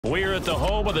We're at the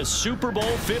home of the Super Bowl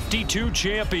 52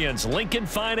 champions, Lincoln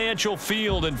Financial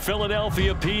Field in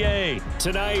Philadelphia, PA.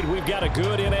 Tonight, we've got a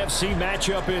good NFC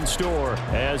matchup in store,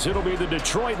 as it'll be the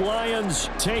Detroit Lions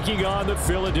taking on the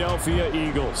Philadelphia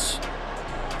Eagles.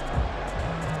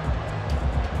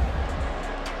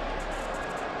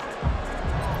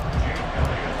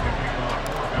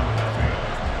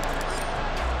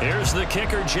 Here's the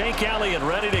kicker, Jake Elliott,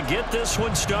 ready to get this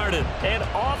one started. And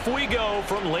off we go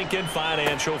from Lincoln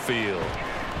Financial Field.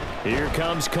 Here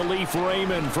comes Khalif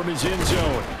Raymond from his end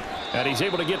zone. And he's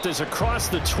able to get this across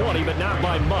the 20, but not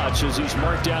by much, as he's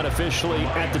marked down officially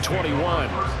at the 21.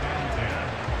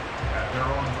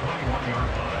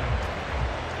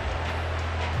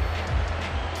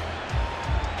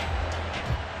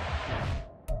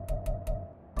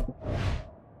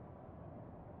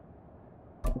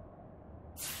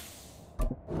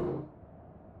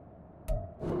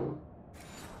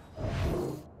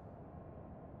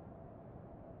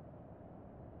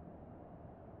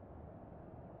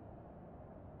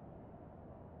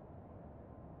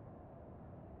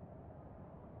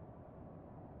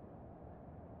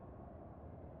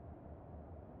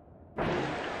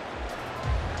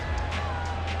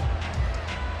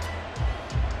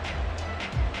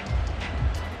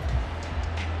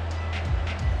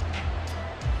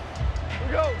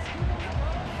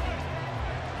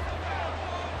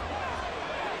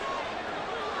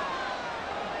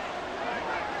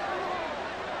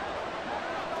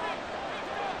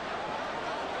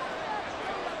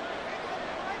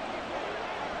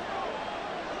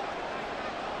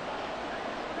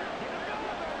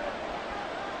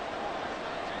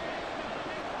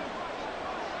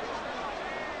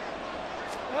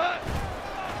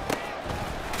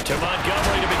 To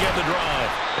Montgomery to begin the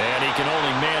drive. And he can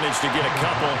only manage to get a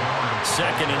couple.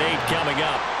 2nd and 8 coming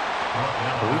up.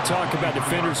 We talk about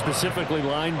defenders, specifically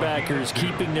linebackers,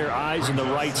 keeping their eyes in the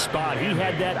right spot. He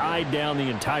had that eye down the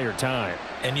entire time.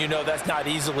 And you know that's not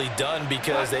easily done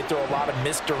because they throw a lot of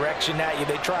misdirection at you.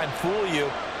 They try and fool you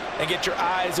and get your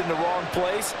eyes in the wrong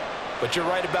place. But you're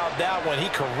right about that one. He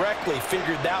correctly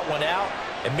figured that one out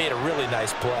and made a really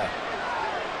nice play.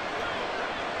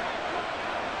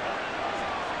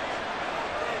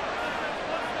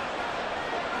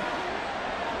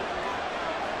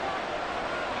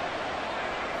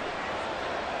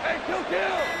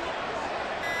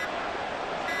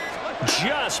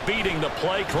 Just beating the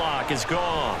play clock is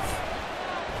gone.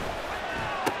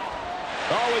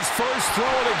 Oh, his first throw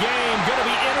of the game going to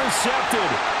be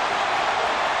intercepted.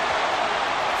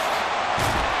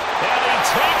 And he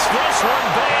takes this one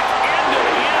back into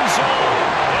the end zone.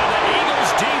 And the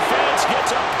Eagles defense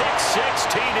gets a pick-6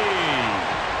 TD.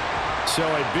 So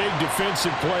a big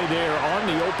defensive play there on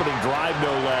the opening drive,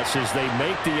 no less, as they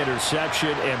make the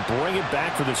interception and bring it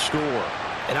back for the score.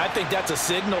 And I think that's a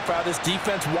signal for how this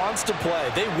defense wants to play.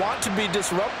 They want to be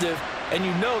disruptive, and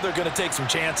you know they're going to take some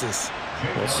chances.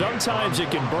 Well, sometimes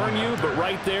it can burn you, but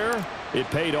right there, it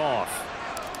paid off.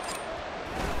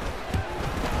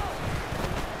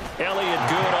 Elliott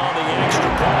good on the extra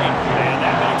point, and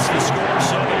that makes the score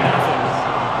 7-0.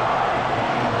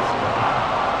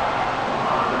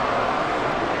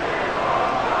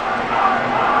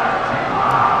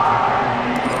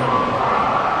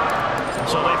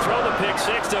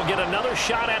 Pick-6, they'll get another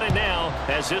shot at it now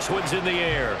as this one's in the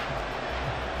air.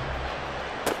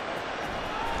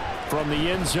 From the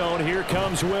end zone, here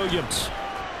comes Williams.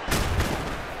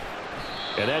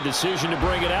 And that decision to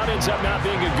bring it out ends up not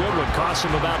being a good one. Costs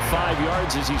him about 5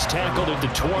 yards as he's tackled at the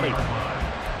 20.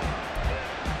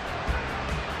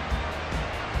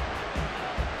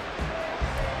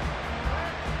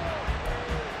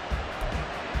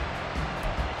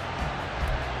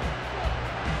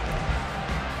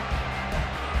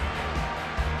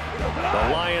 The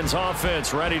Lions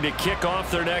offense ready to kick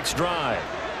off their next drive.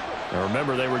 Now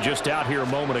remember, they were just out here a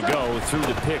moment ago through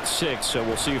the pick-6, so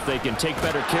we'll see if they can take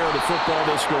better care of the football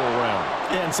this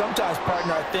go-around. Yeah, and sometimes,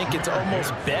 partner, I think it's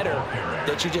almost better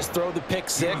that you just throw the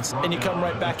pick-6 and you come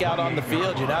right back out on the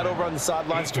field. You're not over on the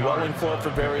sidelines dwelling for it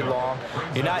for very long.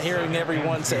 You're not hearing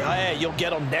everyone say, hey, you'll get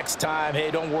them next time.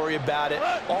 Hey, don't worry about it.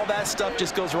 All that stuff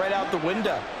just goes right out the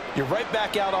window. You're right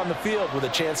back out on the field with a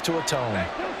chance to atone.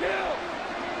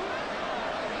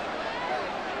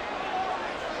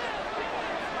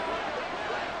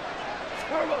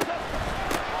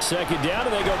 2nd down,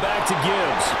 and they go back to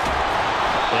Gibbs.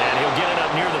 And he'll get it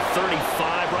up near the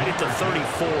 35, right at the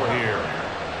 34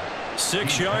 here.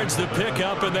 6 yards the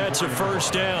pickup, and that's a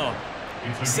 1st down.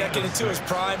 2nd and 2 is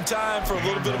prime time for a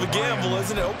little bit of a gamble,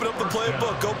 isn't it? Open up the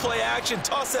playbook, go play action,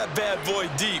 toss that bad boy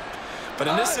deep. But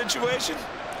in this situation,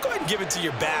 go ahead and give it to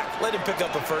your back. Let him pick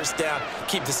up a 1st down.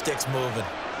 Keep the sticks moving.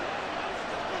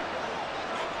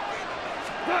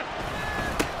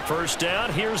 First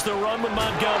down, here's the run with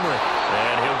Montgomery.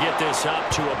 And he'll get this up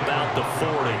to about the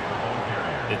 40.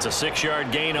 It's a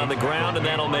 6-yard gain on the ground, and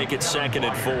that'll make it 2nd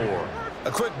and 4.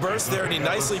 A quick burst there, and he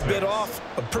nicely bit off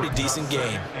a pretty decent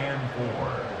gain. And 4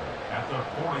 at the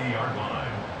 40-yard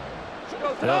line.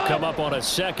 They'll come up on a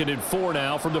 2nd and 4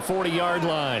 now from the 40-yard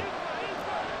line.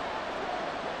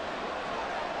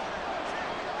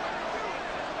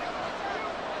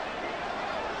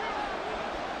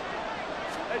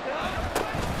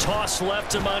 Toss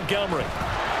left to Montgomery.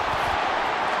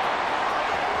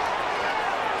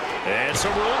 And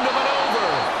some room to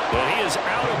maneuver. But he is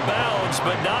out of bounds,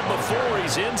 but not before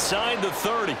he's inside the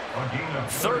 30.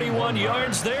 31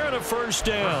 yards there and a first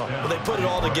down. Well, they put it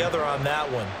all together on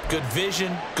that one. Good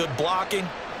vision, good blocking.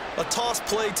 A toss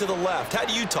play to the left. How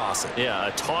do you toss it? Yeah,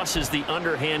 a toss is the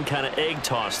underhand kind of egg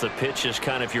toss. The pitch is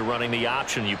kind of, if you're running the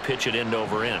option, you pitch it end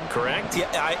over end, correct? Yeah,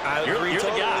 I agree you're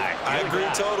totally. The guy. I agree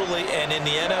totally. And in the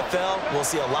NFL, we'll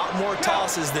see a lot more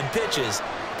tosses than pitches,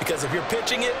 because if you're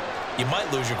pitching it, you might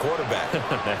lose your quarterback.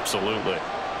 Absolutely.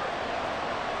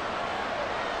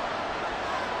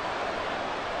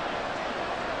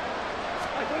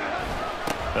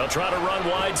 They'll try to run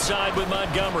wide side with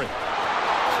Montgomery.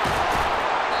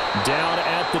 Down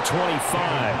at the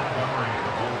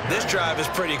 25. This drive is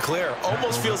pretty clear.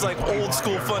 Almost feels like old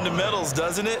school fundamentals,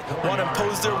 doesn't it? Want to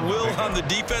impose their will on the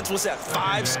defense. What's that,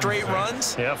 5 straight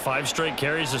runs? Yeah, 5 straight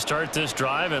carries to start this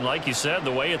drive. And like you said,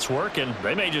 the way it's working,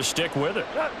 they may just stick with it.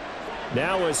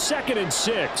 Now a 2nd and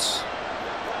 6.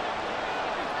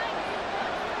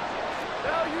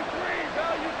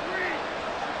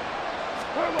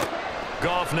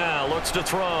 Goff now looks to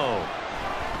throw.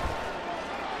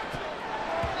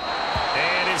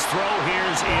 And his throw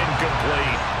here's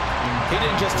incomplete. He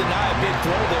didn't just deny a big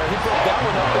throw there. He put that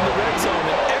one up in the red zone.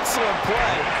 An excellent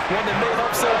play. One that may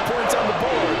help save points on the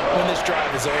board when this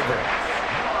drive is over.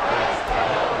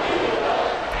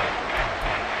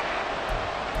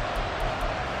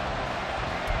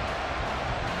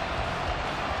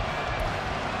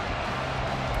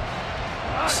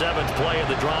 Seventh play of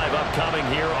the drive upcoming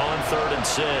here on 3rd and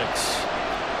 6.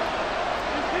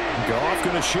 Goff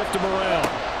going to shift him around.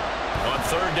 On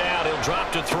 3rd down, he'll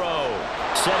drop to throw.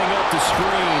 Setting up the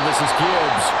screen, this is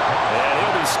Gibbs. And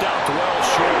he'll be stopped well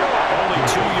short. Only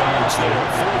 2 yards there,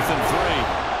 4th and 3.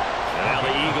 And now the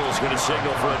Eagles going to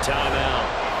signal for a timeout.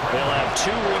 They'll have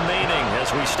 2 remaining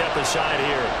as we step aside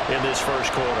here in this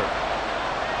first quarter.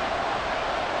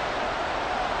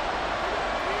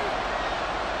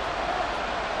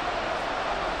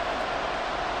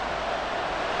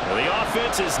 The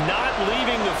offense is not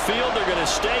leaving the field. They're going to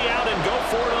stay out and go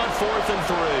for it on 4th and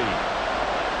 3.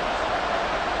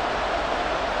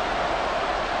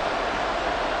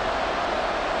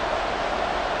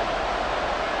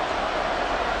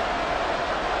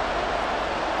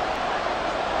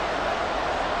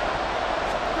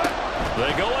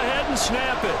 They go ahead and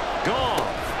snap it.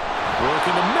 Goff. Work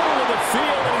in the middle of the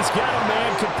field, and he's got a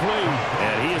man complete.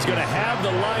 And he is going to have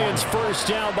the Lions first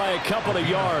down by a couple of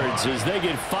yards as they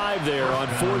get 5 there on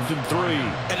 4th and 3.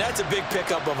 And that's a big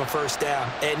pickup of a first down.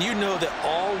 And you know that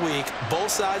all week, both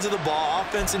sides of the ball,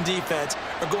 offense and defense,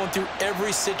 are going through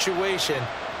every situation.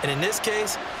 And in this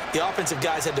case, the offensive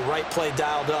guys had the right play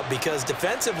dialed up, because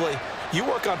defensively, you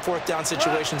work on 4th down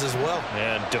situations as well.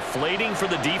 And deflating for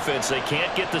the defense. They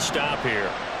can't get the stop here.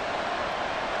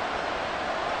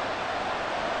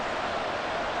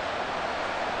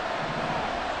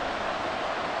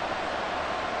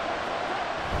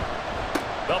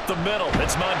 Up the middle,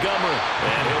 it's Montgomery.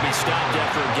 And he'll be stopped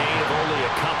after a gain of only a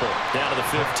couple down to the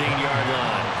 15-yard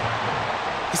line.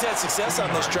 He's had success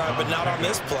on this drive, but not on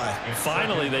this play.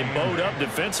 Finally, they bowed up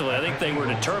defensively. I think they were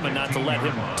determined not to let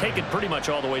him take it pretty much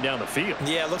all the way down the field.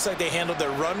 Yeah, it looks like they handled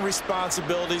their run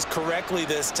responsibilities correctly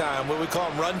this time. What we call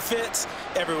them run fits,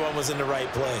 everyone was in the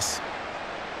right place.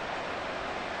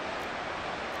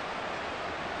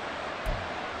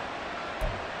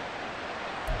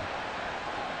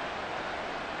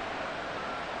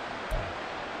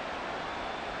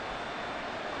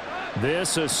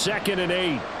 This is 2nd and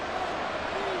 8.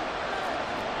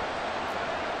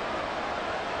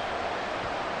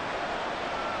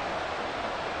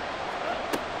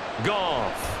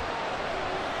 Goff.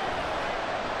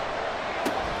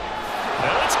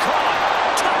 And it's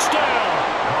caught. Touchdown.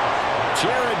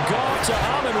 Jared Goff to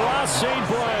Amon-Ra St.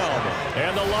 Brown.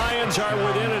 And the Lions are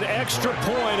within an extra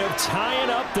point of tying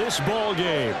up this ball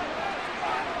game.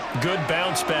 Good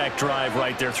bounce-back drive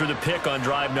right there through the pick on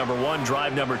drive number 1.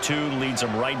 Drive number 2 leads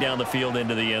them right down the field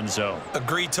into the end zone.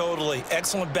 Agree totally.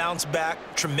 Excellent bounce back,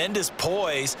 tremendous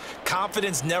poise,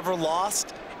 confidence never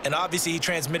lost, and obviously he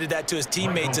transmitted that to his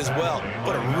teammates as well.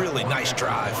 What a really nice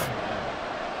drive.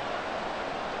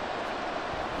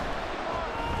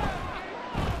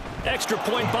 Extra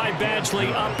point by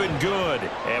Badgley, up and good.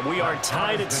 And we are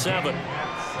tied at 7.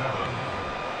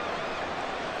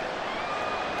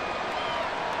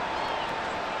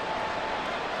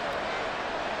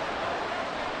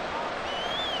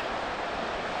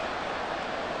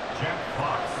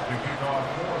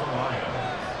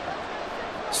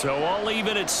 So all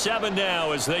even at 7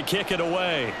 now as they kick it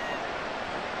away.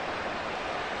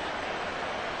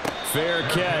 Fair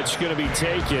catch going to be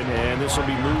taken, and this will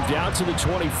be moved out to the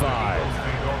 25.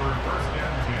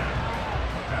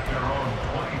 At their own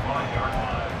 25-yard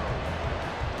line.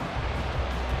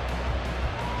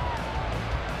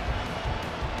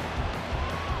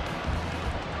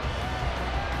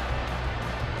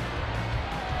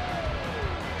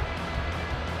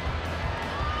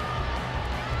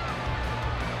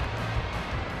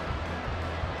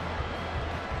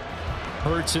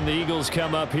 Hurts and the Eagles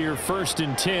come up here 1st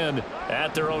and 10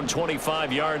 at their own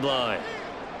 25-yard line.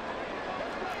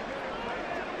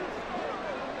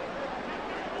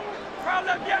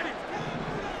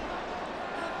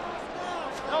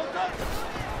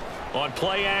 On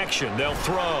play action, they'll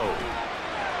throw.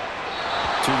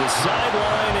 To the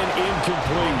sideline and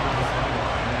incomplete.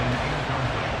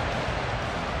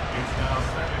 It's now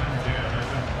 2nd and 10 at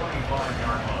the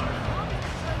 25-yard line.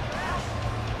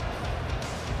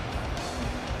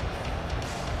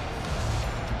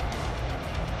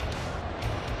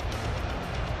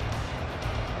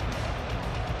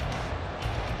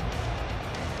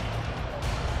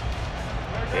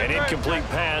 An incomplete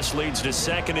pass leads to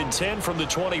 2nd and 10 from the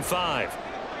 25.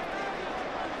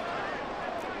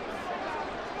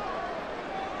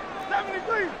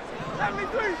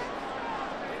 73.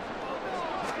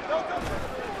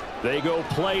 They go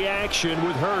play action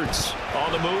with Hurts.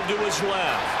 On the move to his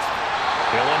left.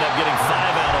 He'll end up getting 5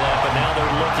 out of that, but now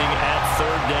they're looking at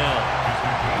 3rd down.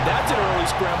 That's an early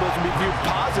scramble that can be viewed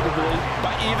positively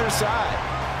by either side.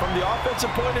 From the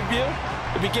offensive point of view,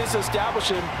 it begins to establish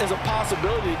him as a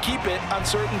possibility to keep it on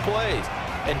certain plays.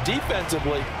 And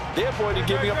defensively, they avoided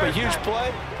giving up a huge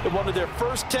play in one of their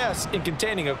first tests in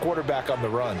containing a quarterback on the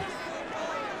run.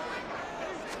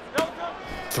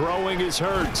 Throwing is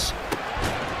Hurts.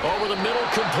 Over the middle,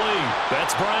 complete.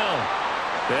 That's Brown.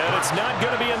 And it's not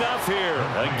going to be enough here.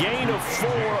 A gain of 4,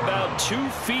 about 2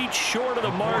 feet short of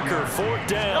the marker. 4th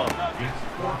down.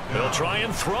 They'll try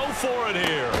and throw for it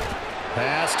here.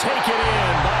 Pass taken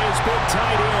in by his big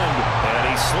tight end.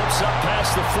 And he slips up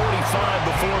past the 45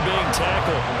 before being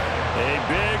tackled. A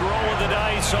big roll of the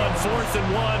dice on 4th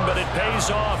and 1, but it pays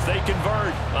off. They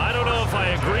convert. I don't know if I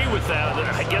agree with that.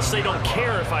 I guess they don't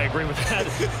care if I agree with that.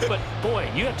 But, boy,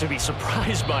 you have to be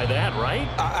surprised by that, right?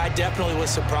 I definitely was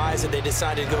surprised that they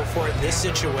decided to go for it in this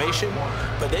situation.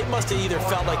 But they must have either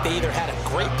felt like they either had a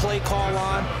great play call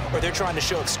on or they're trying to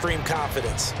show extreme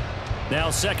confidence. Now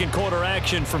 2nd quarter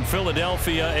action from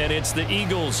Philadelphia, and it's the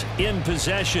Eagles in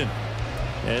possession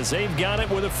as they've got it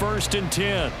with a 1st and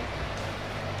 10.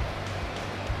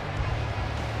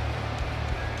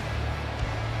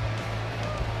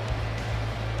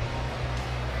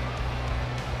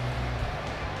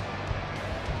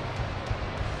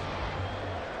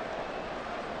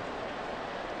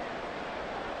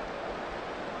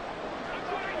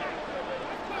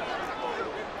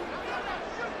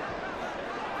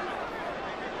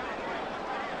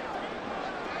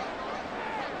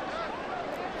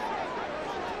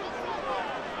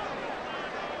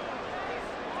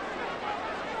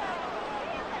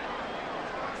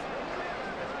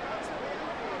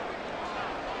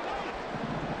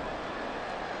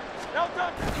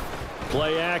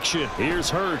 Play action.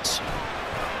 Here's Hurts.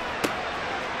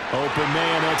 Open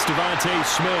man, that's Devontae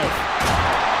Smith.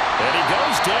 And he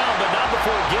goes down, but not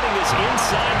before getting us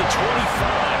inside the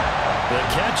 25. The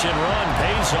catch and run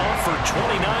pays off for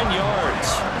 29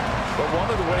 yards. But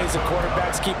one of the ways the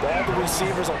quarterbacks keep all the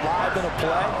receivers alive in a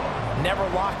play, never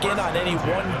lock in on any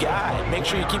one guy. Make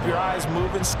sure you keep your eyes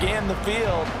moving, scan the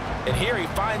field, and here he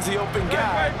finds the open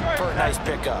guy for a nice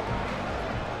pickup.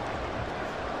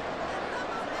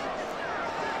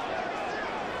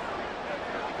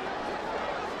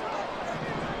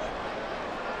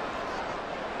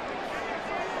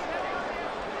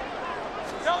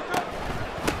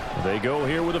 They go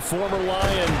here with a former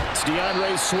Lion. It's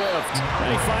DeAndre Swift.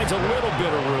 And he finds a little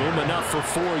bit of room, enough for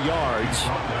 4 yards.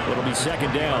 It'll be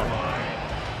 2nd down.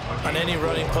 On any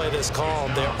running play that's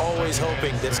called, they're always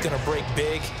hoping that it's going to break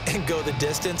big and go the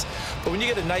distance. But when you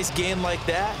get a nice gain like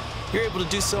that, you're able to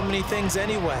do so many things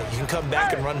anyway. You can come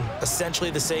back and run essentially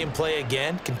the same play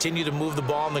again, continue to move the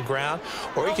ball on the ground,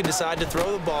 or you can decide to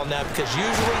throw the ball now because usually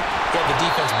you have the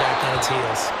defense back on its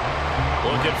heels.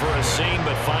 Looking for a seam,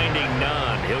 but finding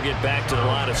none. He'll get back to the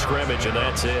line of scrimmage, and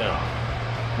that's it.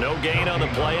 No gain on the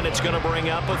play, and it's going to bring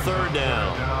up a third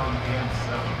down.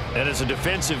 And as a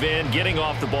defensive end, getting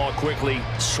off the ball quickly,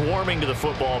 swarming to the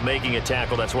football, making a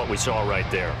tackle, that's what we saw right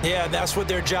there. Yeah, that's what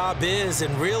their job is,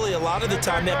 and really a lot of the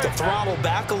time they have to throttle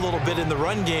back a little bit in the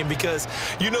run game because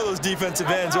you know those defensive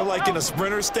ends, they're like in a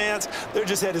sprinter stance. They're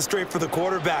just headed straight for the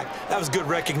quarterback. That was good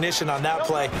recognition on that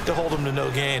play to hold them to no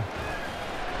gain.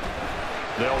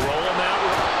 They'll roll him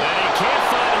out, and he can't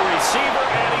find a receiver,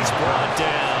 and he's brought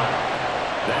down.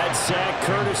 That sack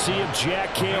courtesy of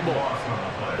Jack Campbell.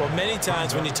 Well, many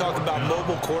times when you talk about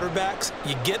mobile quarterbacks,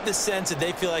 you get the sense that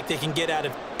they feel like they can get out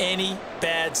of any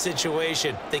bad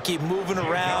situation. They keep moving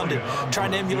around and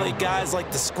trying to emulate guys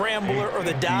like the scrambler or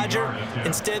the dodger.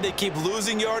 Instead, they keep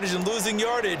losing yardage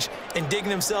and digging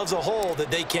themselves a hole that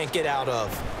they can't get out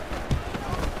of.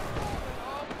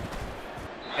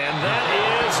 And that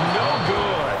is no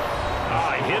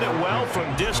good. He hit it well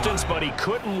from distance, but he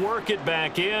couldn't work it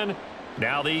back in.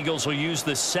 Now the Eagles will use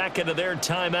the second of their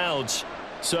timeouts.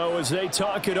 So as they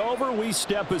talk it over, we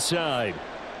step aside.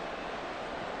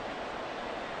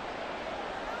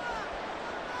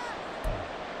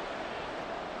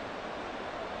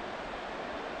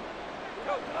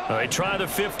 They try the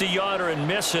 50-yarder and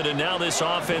miss it, and now this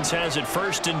offense has it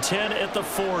 1st and 10 at the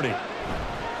 40.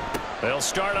 They'll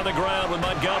start on the ground with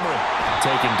Montgomery.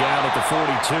 Taken down at the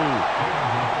 42.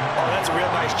 Oh, that's a real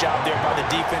nice job there by the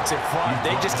defensive front.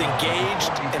 They just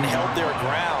engaged and held their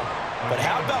ground. But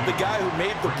how about the guy who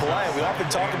made the play? We often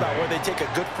talk about whether they take a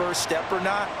good first step or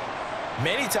not.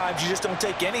 Many times you just don't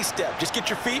take any step. Just get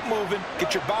your feet moving,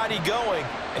 get your body going,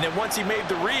 and then once he made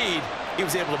the read, he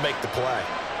was able to make the play.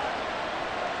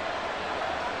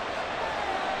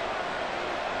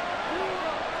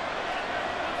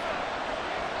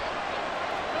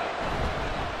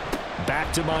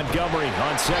 Back to Montgomery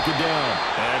on 2nd down.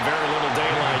 And very little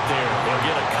daylight there. They'll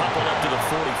get a couple up to the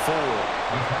 44.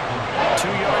 2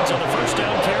 yards on the first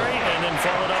down carry, and then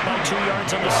followed up by 2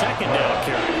 yards on the second down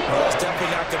carry. Well, it's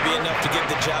definitely not going to be enough to get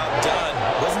the job done.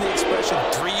 Wasn't the expression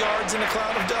 3 yards in a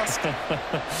cloud of dust?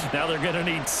 Now they're going to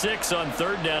need 6 on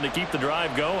 3rd down to keep the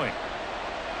drive going.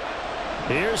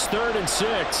 Here's 3rd and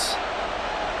 6.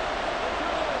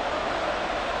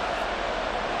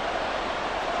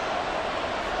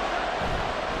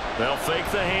 They'll fake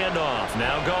the handoff.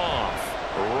 Now Goff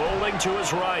rolling to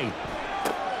his right.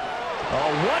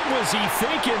 Oh, what was he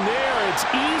thinking there? It's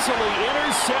easily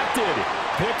intercepted.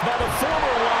 Picked by the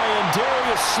former Lion,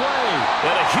 Darius Slay.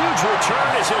 And a huge return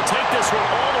as he'll take this one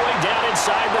all the way down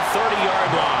inside the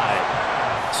 30-yard line.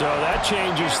 So that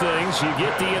changes things. You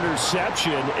get the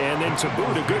interception, and then to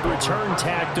boot, a good return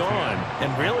tacked on.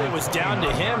 And really, it was down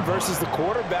to him versus the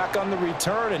quarterback on the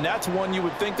return, and that's one you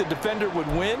would think the defender would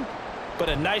win. But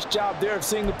a nice job there of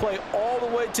seeing the play all the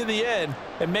way to the end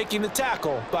and making the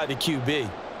tackle by the QB.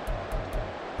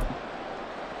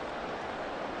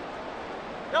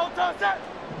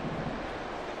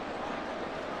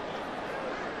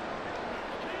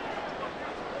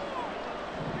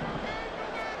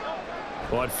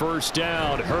 On 1st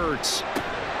down, Hurts.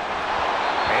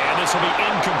 And this will be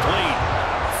incomplete.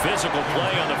 Physical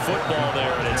play on the football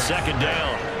there, and it's 2nd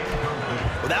down.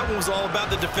 Well, that one was all about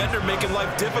the defender making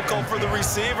life difficult for the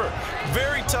receiver.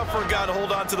 Very tough for a guy to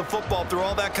hold on to the football through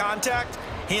all that contact.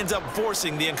 He ends up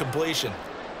forcing the incompletion.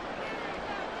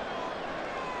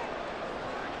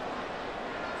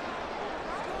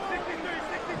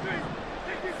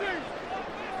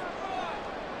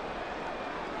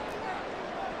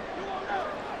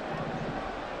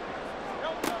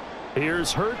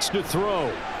 Here's Hurts to throw.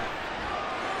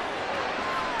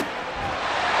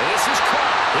 This is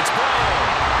caught. It's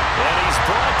Brown. And he's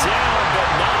brought down, but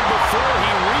not before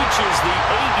he reaches the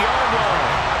 8-yard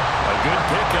line. A good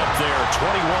pickup there,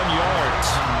 21 yards.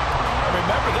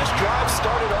 Remember, this drive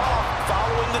started off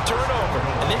following the turnover,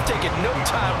 and they've taken no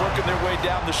time working their way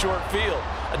down the short field.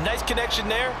 A nice connection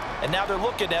there, and now they're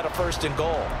looking at a 1st and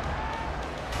goal.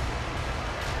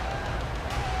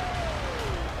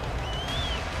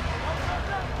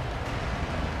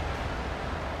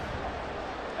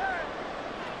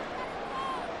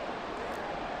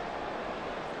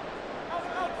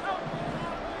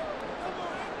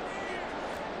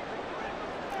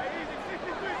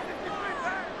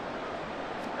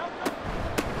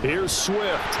 Here's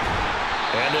Swift.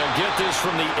 And they'll get this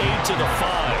from the 8 to the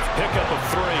 5. Pickup of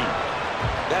 3.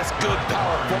 That's good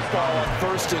power football on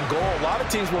 1st and goal. A lot of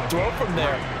teams will throw from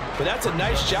there. But that's a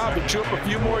nice job to chew up a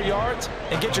few more yards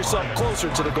and get yourself closer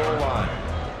to the goal line.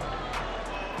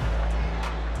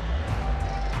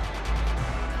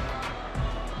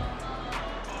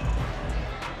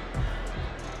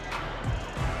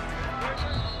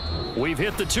 We've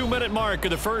hit the 2-minute mark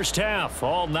of the first half.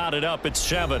 All knotted up at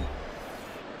 7.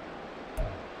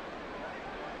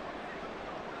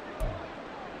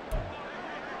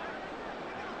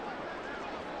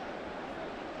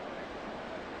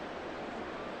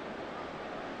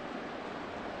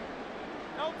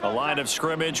 A line of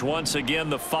scrimmage, once again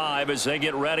the 5 as they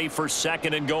get ready for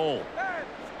 2nd and goal.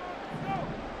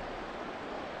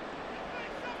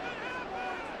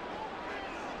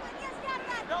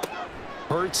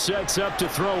 Hurts sets up to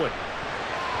throw it.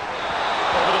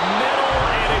 Over the middle,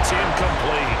 and it's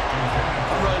incomplete.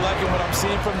 I'm really liking what I'm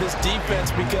seeing from this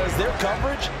defense because their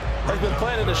coverage has been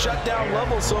playing at a shutdown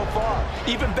level so far.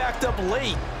 Even backed up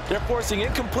late, they're forcing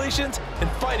incompletions and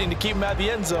fighting to keep them out of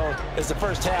the end zone as the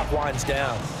first half winds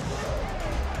down.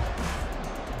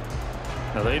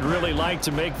 Now, they'd really like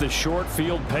to make the short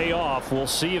field pay off. We'll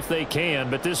see if they can,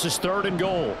 but this is 3rd and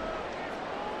goal.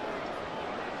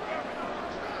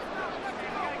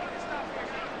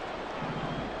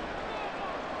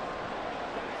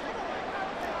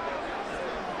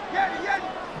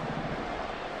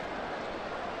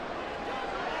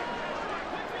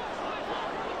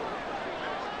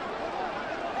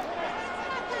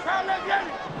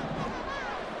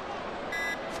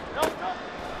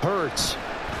 Hurts.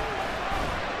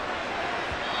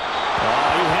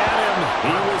 He had him.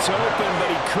 He was open, but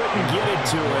he couldn't get it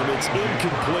to him. It's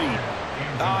incomplete.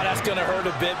 Oh, that's going to hurt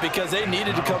a bit because they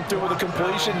needed to come through with a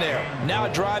completion there. Now a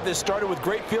drive that started with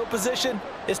great field position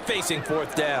is facing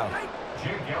 4th down.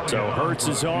 So Hurts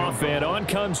is off, and on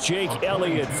comes Jake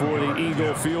Elliott for the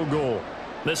Eagle field goal.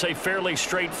 This a fairly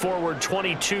straightforward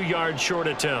 22-yard short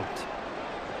attempt.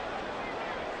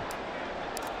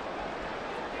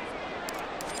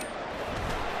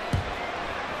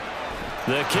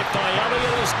 The kick by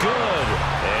Elliott is good,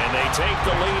 and they take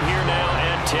the lead here now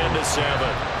at 10-7.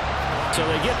 So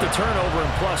they get the turnover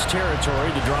in plus territory.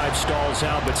 The drive stalls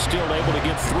out, but still able to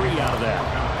get 3 out of that.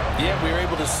 Yeah, we were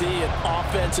able to see an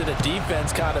offense and a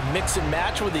defense kind of mix and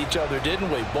match with each other, didn't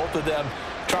we? Both of them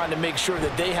trying to make sure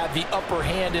that they had the upper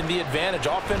hand and the advantage.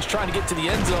 Offense trying to get to the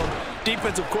end zone.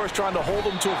 Defense, of course, trying to hold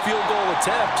them to a field goal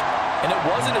attempt. And it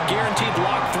wasn't a guaranteed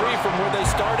lock 3 from where they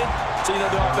started. So, the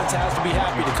offense has to be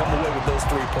happy to come away with those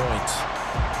 3 points.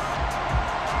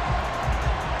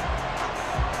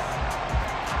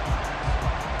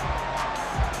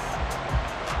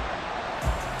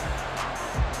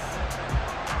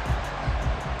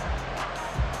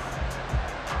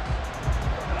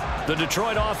 The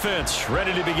Detroit offense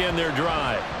ready to begin their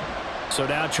drive. So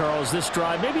now, Charles, this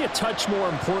drive maybe a touch more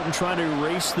important, trying to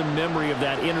erase the memory of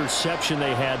that interception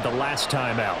they had the last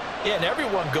time out. Yeah, and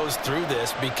everyone goes through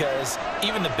this because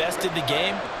even the best in the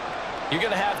game, you're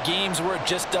going to have games where it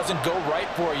just doesn't go right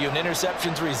for you and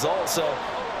interceptions result. So,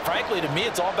 frankly, to me,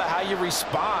 it's all about how you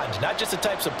respond, not just the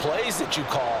types of plays that you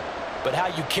call, but how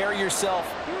you carry yourself,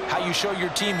 how you show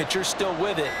your team that you're still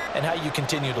with it, and how you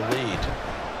continue to lead.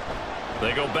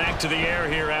 They go back to the air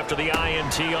here after the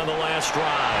INT on the last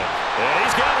drive. And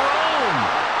he's got room.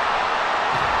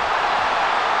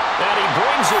 And he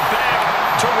brings it back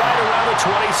to right around the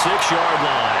 26-yard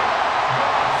line.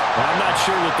 I'm not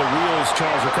sure that the wheels,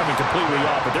 Charles, are coming completely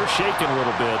off, but they're shaking a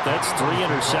little bit. That's 3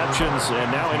 interceptions, and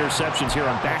now interceptions here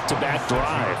on back-to-back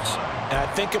drives. And I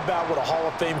think about what a Hall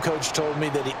of Fame coach told me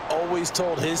that he always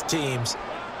told his teams,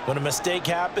 when a mistake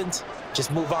happens,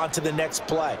 just move on to the next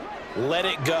play. Let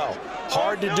it go.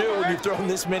 Hard to do when you've thrown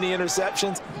this many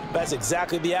interceptions. That's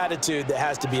exactly the attitude that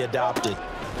has to be adopted.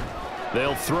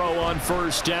 They'll throw on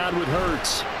first down with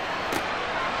Hurts.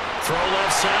 Throw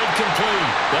left side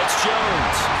complete. That's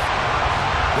Jones.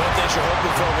 One thing you're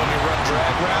hoping for when you run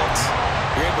drag routes,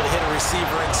 you're able to hit a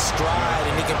receiver in stride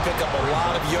and he can pick up a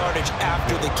lot of yardage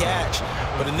after the catch.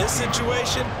 But in this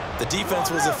situation, the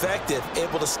defense was effective,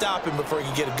 able to stop him before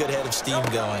he could get a good head of steam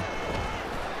going.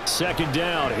 2nd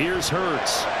down. Here's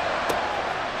Hurts.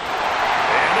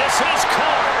 And this is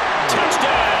caught.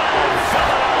 Touchdown,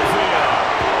 Philadelphia.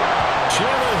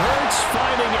 Jalen Hurts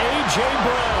finding A.J.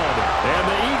 Brown. And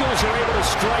the Eagles are able to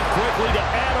strike quickly to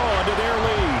add on to their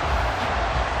lead.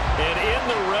 And in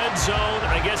the red zone,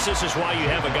 I guess this is why you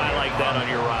have a guy like that on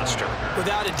your roster.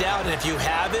 Without a doubt, and if you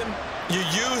have him, you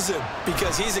use him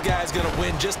because he's a guy who's going to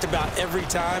win just about every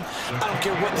time. I don't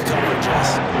care what the coverage is.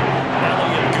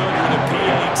 Elliott good with a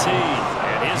PAT,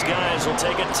 and his guys will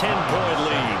take a 10-point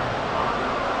lead.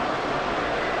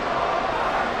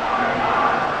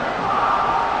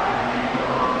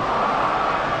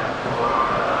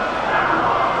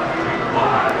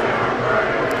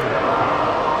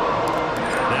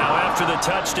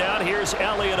 touchdown. Here's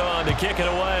Elliott on to kick it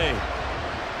away.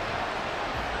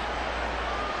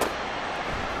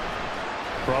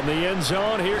 From the end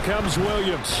zone, here comes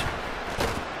Williams.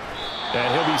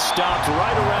 And he'll be stopped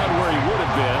right around where he would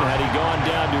have been had he gone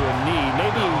down to a knee,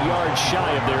 maybe a yard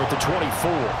shy of there at the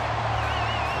 24.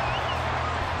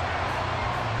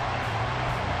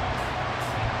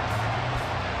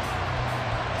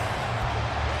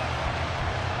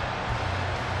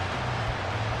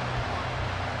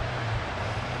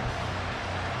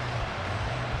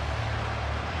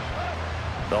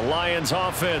 The Lions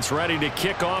offense ready to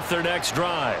kick off their next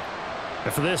drive.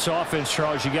 And for this offense,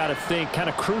 Charles, you got to think kind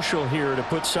of crucial here to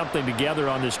put something together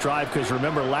on this drive, because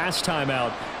remember last time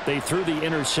out they threw the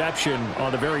interception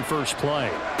on the very first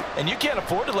play. And you can't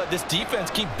afford to let this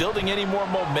defense keep building any more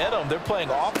momentum. They're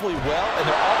playing awfully well, and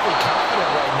they're awfully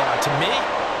confident right now. To me,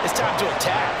 it's time to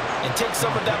attack and take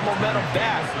some of that momentum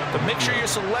back, but make sure you're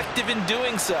selective in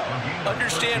doing so.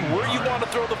 Understand where you want to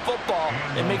throw the football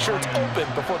and make sure it's open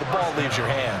before the ball leaves your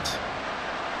hands.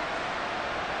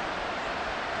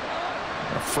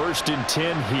 First and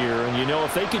 10 here, and you know,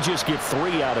 if they could just get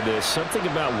 3 out of this, something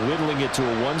about whittling it to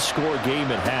a one-score game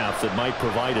at half that might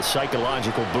provide a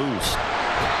psychological boost.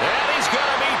 And he's going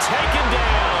to be taken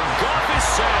down. Goff is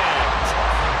sacked.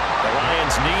 The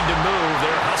Lions need to move.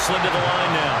 They're hustling to the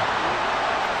line now.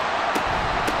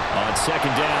 On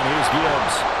second down, here's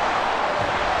Gibbs.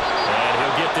 And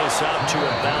he'll get this up to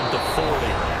about the 40.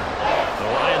 The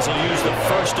Lions will use the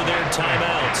first of their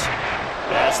timeouts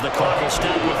as the clock will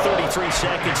stop with 33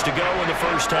 seconds to go in the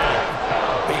first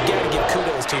half. But you got to give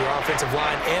kudos to your offensive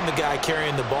line and the guy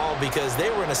carrying the ball, because they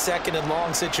were in a second and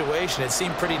long situation. It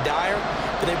seemed pretty dire,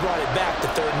 but they brought it back to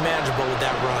third and manageable with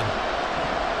that run.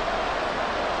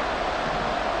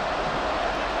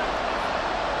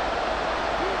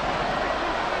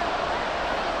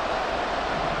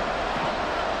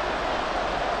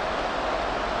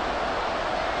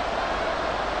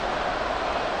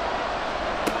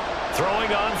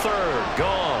 Throwing on third,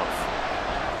 Goff.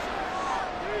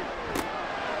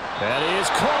 That is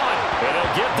caught. And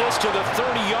he'll get this to the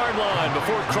 30-yard line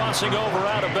before crossing over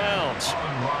out of bounds.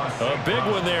 A big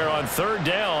one there on third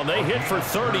down. They hit for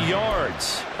 30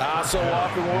 yards. So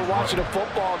often when we're watching a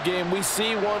football game, we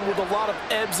see one with a lot of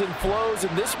ebbs and flows,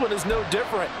 and this one is no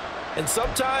different. And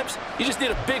sometimes you just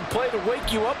need a big play to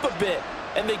wake you up a bit.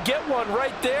 And they get one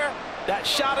right there. That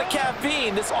shot of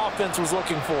caffeine this offense was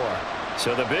looking for.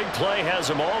 So the big play has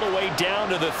them all the way down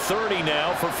to the 30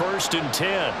 now for first and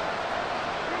 10.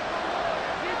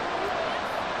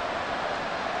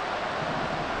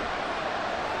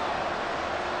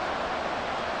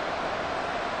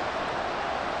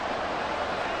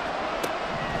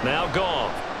 Now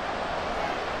Goff.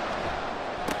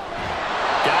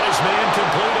 Got his man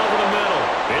complete over the middle.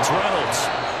 It's Reynolds.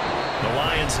 The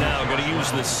Lions now going to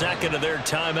use the second of their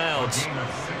timeouts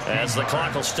as the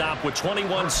clock will stop with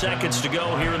 21 seconds to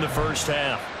go here in the first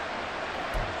half.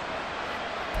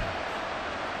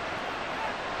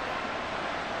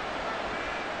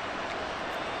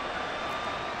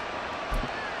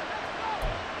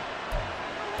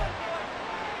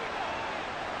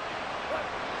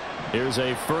 Here's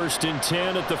a first and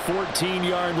 10 at the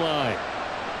 14-yard line.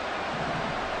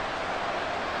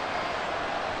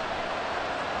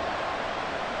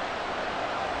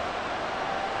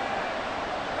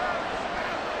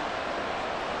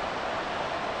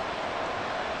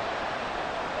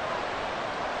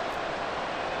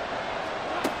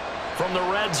 From the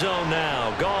red zone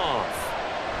now, Goff.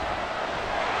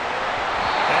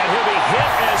 And he'll be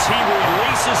hit as he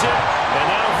releases it, and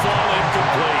that'll fall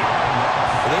incomplete.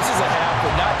 This is a half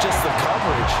where not just the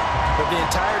coverage, but the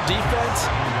entire defense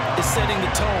is setting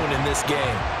the tone in this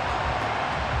game.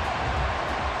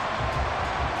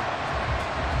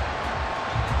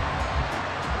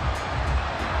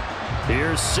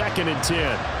 Here's second and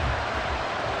 10.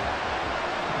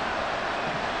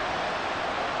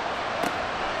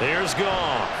 Here's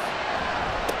Goff.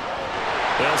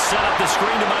 They'll set up the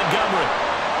screen to Montgomery.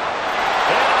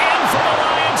 And in for the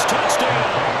Lions,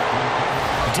 touchdown.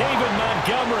 David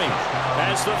Montgomery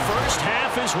as the first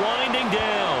half is winding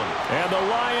down. And the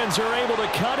Lions are able to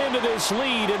cut into this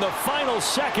lead in the final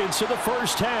seconds of the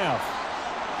first half.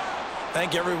 I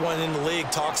think everyone in the league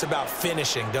talks about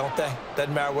finishing, don't they?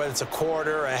 Doesn't matter whether it's a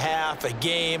quarter, a half, a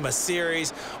game, a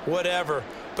series, whatever.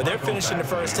 But they're finishing the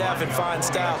first half in fine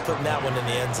style, putting that one in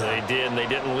the end zone. They did, and they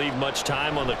didn't leave much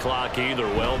time on the clock either.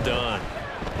 Well done.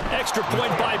 Extra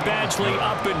point by Badgley,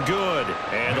 up and good.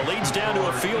 And the lead's down to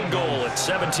a field goal at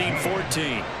 17-14.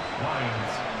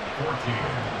 Lions 14.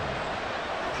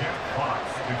 Chip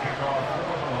Fox to kick off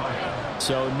for the Lions.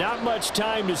 So not much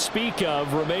time to speak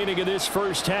of remaining in this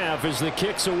first half as the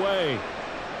kick's away.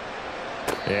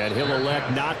 And he'll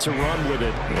elect not to run with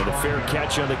it. And a fair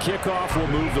catch on the kickoff will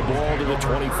move the ball to the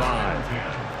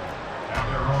 25.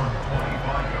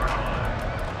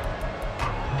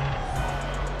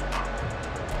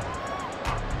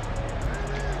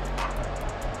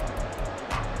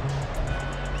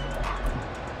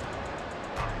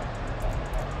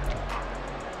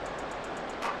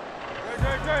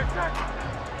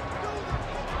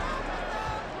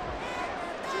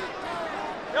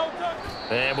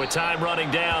 And with time running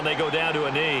down, they go down to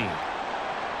a knee.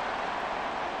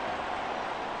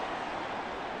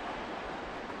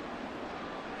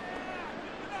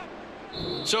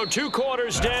 So 2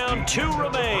 quarters down, 2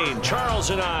 remain. Charles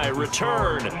and I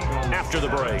return after the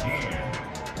break.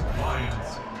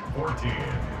 Lions 14.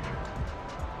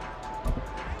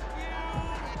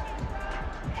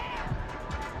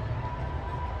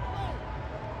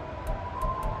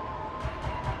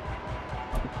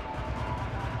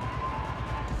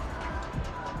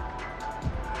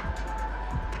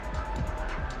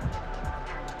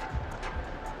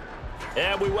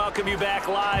 And we welcome you back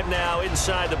live now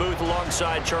inside the booth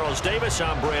alongside Charles Davis.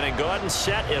 I'm Brandon Gaudin,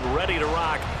 set and ready to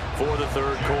rock for the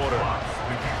third quarter.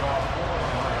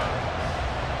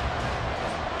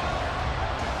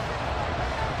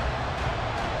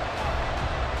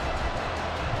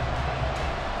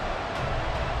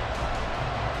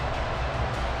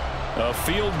 A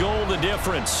field goal the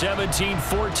difference.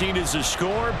 17-14 is the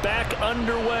score. Back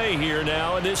underway here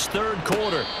now in this third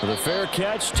quarter. The fair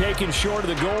catch taken short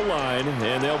of the goal line,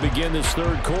 and they'll begin this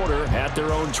third quarter at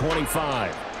their own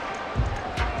 25.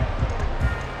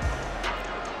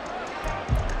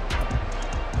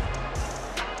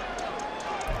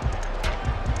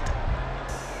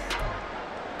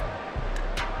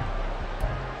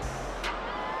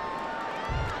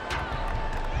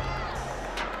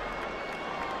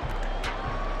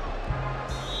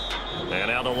 And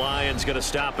now the Lions going to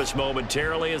stop us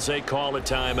momentarily as they call a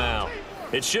timeout.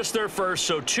 It's just their first,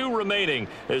 so 2 remaining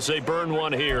as they burn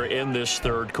one here in this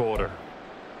third quarter.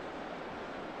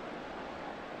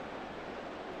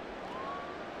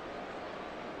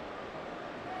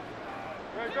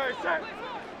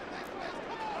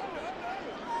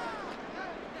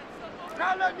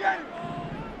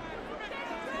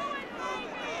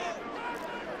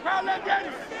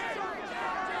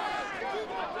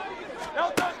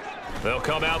 They'll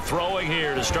come out throwing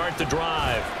here to start the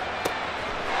drive.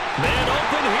 Man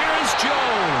open, here is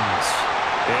Jones.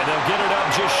 And they'll get it up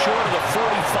just short of the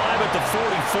 45 at the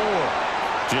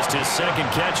 44. Just his second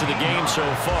catch of the game so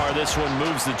far. This one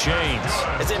moves the chains.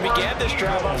 As they began this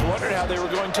drive, I was wondering how they were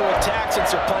going to attack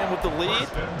since they're playing with the lead.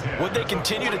 Would they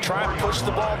continue to try and push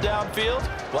the ball downfield?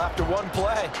 Well, after one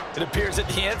play, it appears that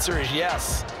the answer is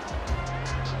yes.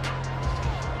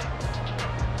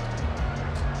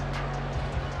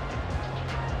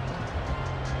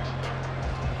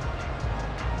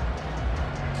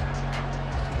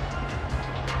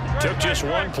 Took just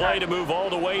one play to move all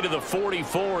the way to the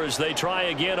 44 as they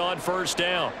try again on first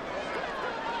down.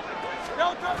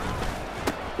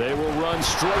 They will run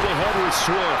straight ahead with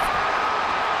Swift.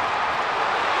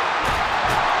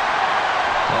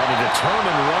 And a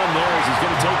determined run there as he's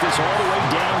going to take this all the way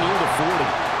down near the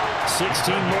 40.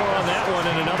 16 more on that one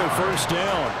and another first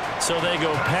down. So they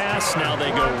go pass, now they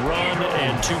go run,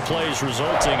 and 2 plays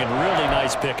resulting in really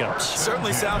nice pickups.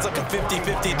 Certainly sounds like a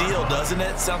 50-50 deal, doesn't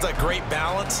it? Sounds like great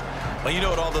balance. Well, you know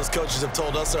what all those coaches have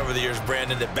told us over the years,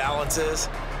 Brandon, that balance is?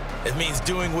 It means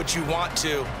doing what you want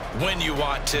to when you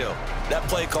want to. That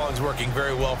play calling is working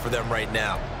very well for them right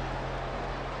now.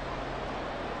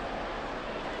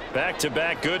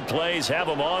 Back-to-back good plays have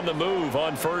them on the move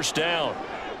on first down.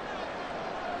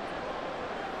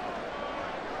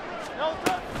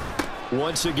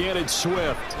 Once again, it's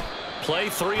Swift. Play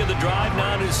 3 of the drive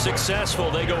not as successful.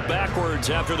 They go backwards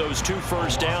after those 2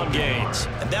 first down gains.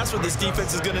 And that's what this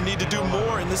defense is going to need to do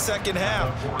more in the second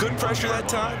half. Good pressure that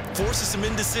time, forces some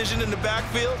indecision in the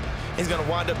backfield. He's going to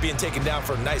wind up being taken down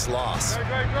for a nice loss.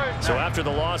 So after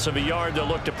the loss of a yard, they'll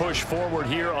look to push forward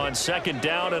here on 2nd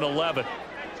down and 11.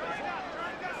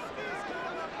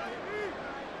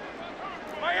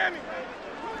 Miami.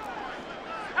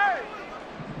 Hey.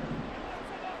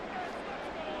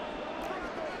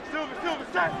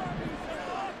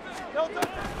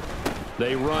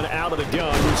 They run out of the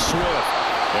gun with Swift.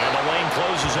 And the lane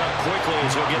closes up quickly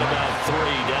as he'll get about 3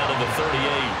 down to the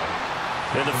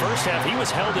 38. In the first half, he was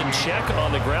held in check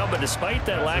on the ground, but despite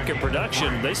that lack of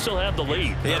production, they still have the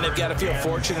lead. And they've got to feel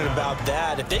fortunate about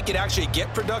that. If they could actually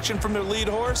get production from their lead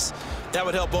horse, that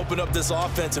would help open up this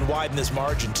offense and widen this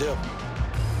margin too.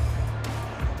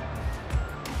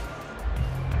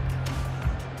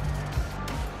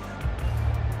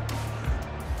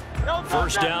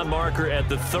 First down marker at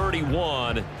the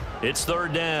 31. It's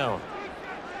third down.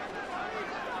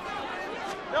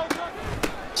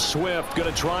 Swift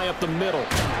going to try up the middle.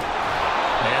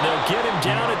 And they'll get him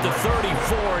down at the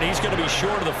 34, and he's going to be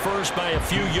short of the first by a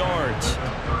few yards.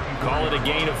 Call it a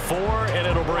gain of 4, and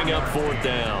it'll bring up fourth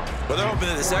down. Well, they're hoping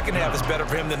that the second half is better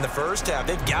for him than the first half.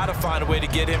 They've got to find a way to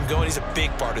get him going. He's a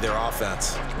big part of their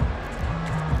offense.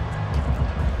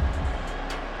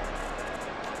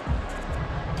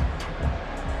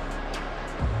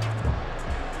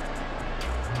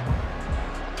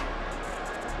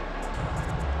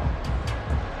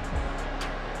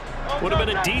 Would have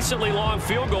been a decently long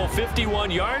field goal,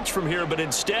 51 yards from here, but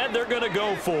instead they're going to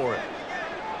go for it.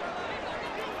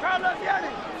 Crowd left Yanni.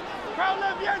 Crowd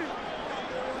left Yanni.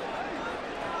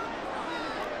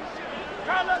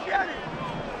 Crowd left Yanni.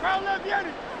 Crowd left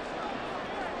Yanni.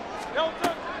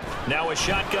 Now a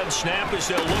shotgun snap as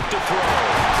they'll look to throw.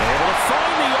 Able to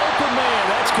find the open man.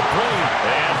 That's complete.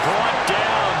 And brought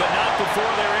down, but not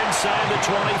before they're inside the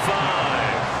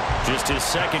 25. Just his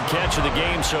second catch of the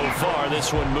game so far.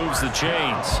 This one moves the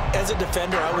chains. As a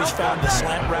defender, I always found the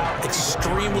slant route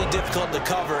extremely difficult to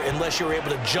cover unless you're able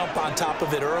to jump on top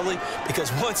of it early,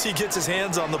 because once he gets his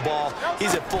hands on the ball,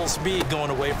 he's at full speed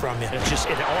going away from you. It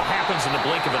all happens in the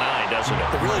blink of an eye, doesn't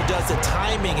it? It really does. The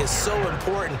timing is so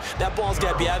important. That ball's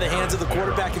got to be out of the hands of the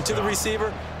quarterback and to the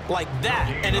receiver like that.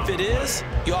 And if it is,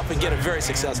 you often get a very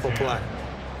successful play.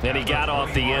 And he got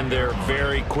off the end there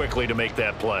very quickly to make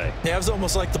that play. Yeah, it was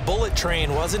almost like the bullet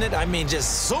train, wasn't it? I mean,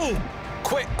 just zoom,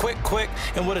 quick, quick, quick,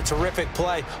 and what a terrific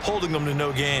play, holding them to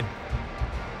no gain.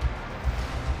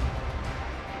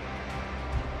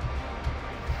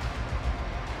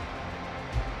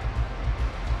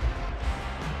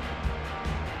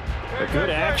 A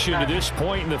good action to this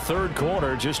point in the third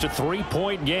quarter. Just a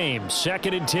 3-point game.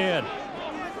 2nd and 10.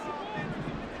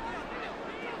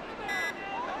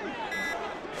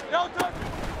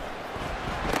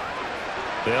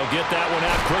 They'll get that one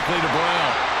out quickly to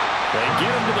Brown. They get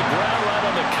him to the ground right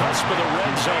on the cusp of the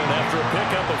red zone after a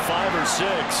pickup of 5 or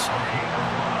 6.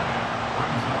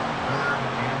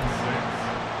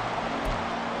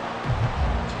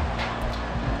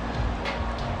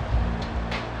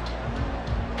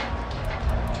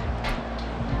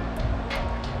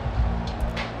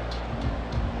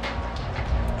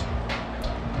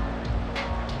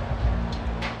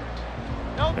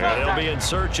 They'll be in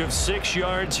search of 6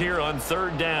 yards here on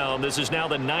third down. This is now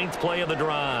the 9th play of the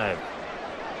drive.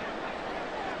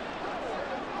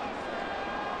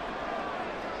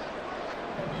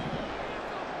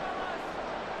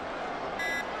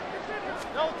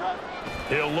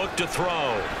 He'll look to throw.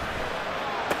 Out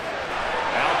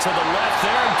to the left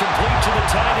there and complete to the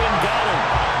tight end, Goddard.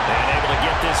 And able to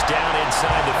get this down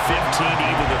inside the 15,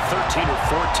 either the 13 or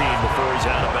 14 before he's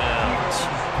out of bounds.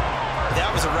 That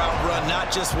was a route run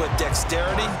not just with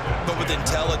dexterity, but with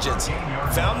intelligence.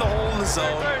 Found the hole in the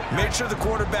zone, made sure the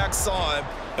quarterback saw him,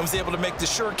 and was able to make the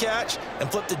sure catch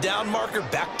and flip the down marker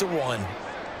back to 1.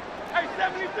 Hey,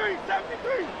 73,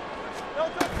 73.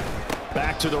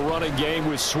 Back to the running game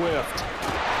with Swift.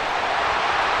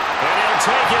 And he'll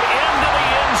take it into the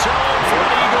end zone for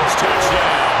an Eagles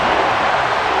touchdown.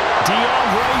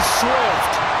 DeAndre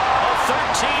Swift. A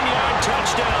 13-yard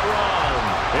touchdown run.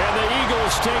 And the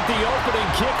Eagles take the opening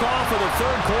kickoff of the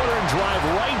third quarter and drive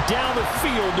right down the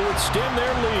field to extend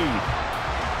their lead.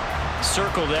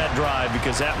 Circle that drive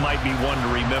because that might be one to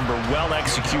remember. Well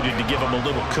executed to give them a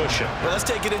little cushion. Well, let's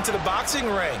take it into the boxing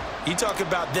ring. You talk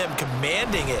about them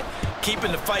commanding it,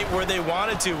 keeping the fight where they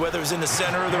wanted to, whether it was in the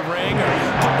center of the ring or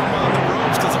putting them on the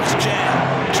ropes, because it was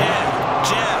jab, jab,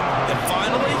 jab, and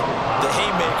finally the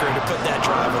haymaker to put that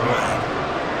drive away.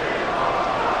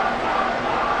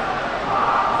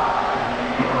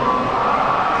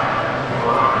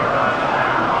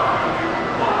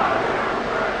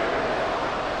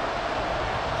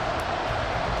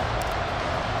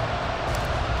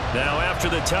 Now after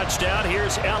the touchdown,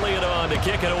 here's Elliott on to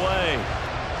kick it away.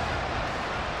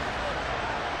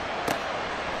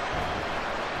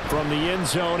 From the end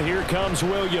zone, here comes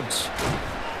Williams.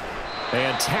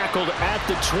 And tackled at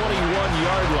the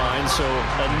 21-yard line, so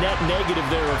a net negative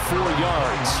there of 4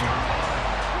 yards.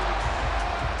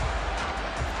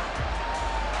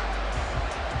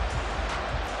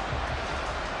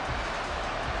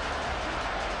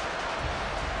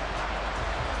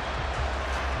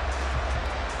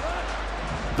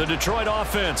 The Detroit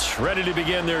offense ready to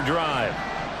begin their drive.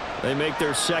 They make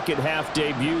their second half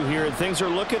debut here, and things are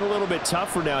looking a little bit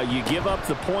tougher now. You give up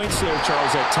the points there,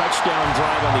 Charles, that touchdown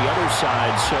drive on the other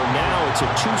side. So now it's a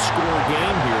two-score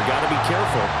game here. Got to be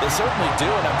careful. They certainly do,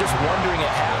 and I'm just wondering at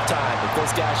halftime if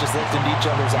those guys just looked into each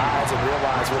other's eyes and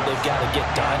realize what they've got to get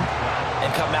done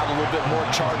and come out a little bit more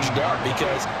charged up,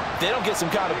 because if they don't get some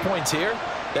kind of points here,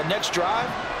 that next drive,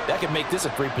 that could make this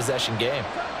a three-possession game.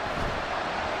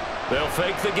 They'll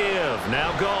fake the give.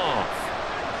 Now Goff.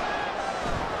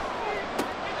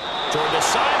 Toward the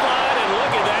sideline, and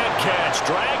look at that catch.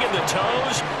 Dragging the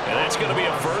toes, and that's going to be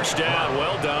a first down.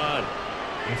 Well done.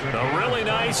 A really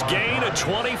nice gain of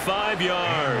 25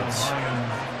 yards.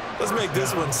 Let's make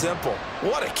this one simple.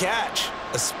 What a catch,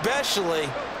 especially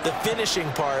the finishing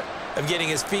part of getting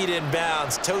his feet in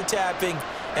bounds, toe tapping,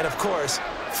 and, of course,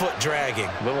 foot dragging.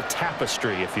 A little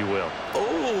tapestry, if you will.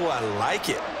 Oh, I like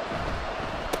it.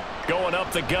 Going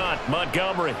up the gut,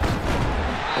 Montgomery.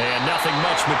 And nothing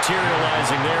much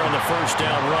materializing there on the first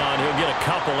down run. He'll get a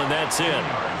couple, and that's it.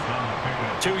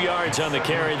 2 yards on the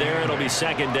carry there. It'll be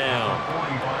second down.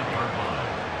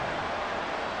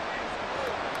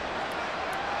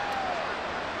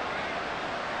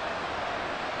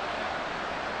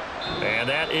 And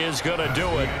that is going to do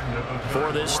it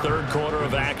for this third quarter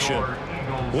of action.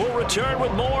 We'll return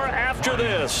with more after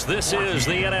this. This is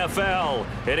the NFL,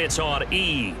 and it's on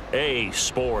EA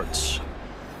Sports.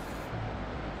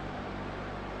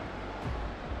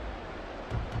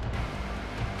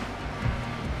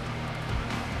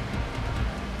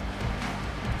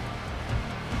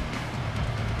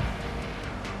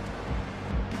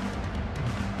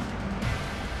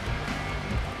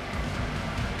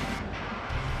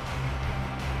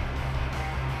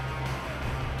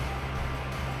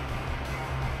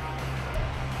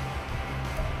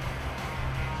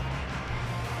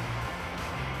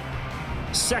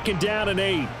 Second down and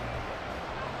 8.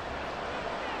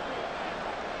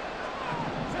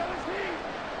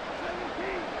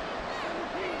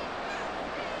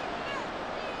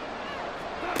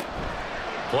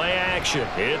 Play action.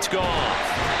 It's gone.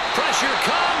 Pressure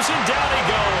comes, and down he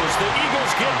goes. The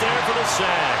Eagles get there for the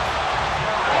sack.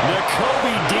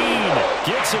 Nakobe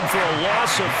Dean gets him for a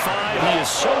loss of 5. He is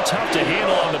so tough to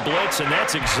handle on the blitz, and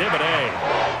that's Exhibit A.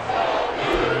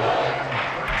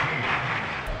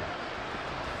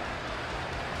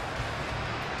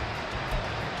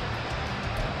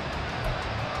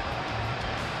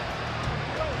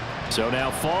 So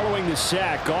now following the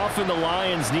sack, Goff and the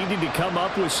Lions needing to come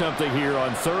up with something here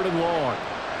on 3rd and long.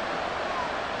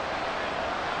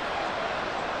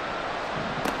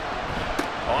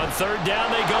 On 3rd down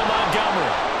they go,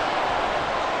 Montgomery.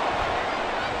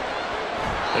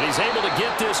 And he's able to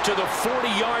get this to the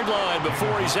 40-yard line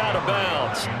before he's out of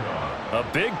bounds. A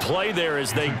big play there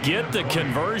as they get the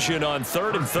conversion on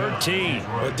 3rd and 13.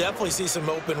 We'll definitely see some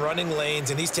open running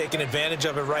lanes, and he's taking advantage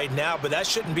of it right now, but that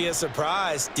shouldn't be a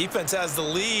surprise. Defense has the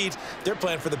lead. They're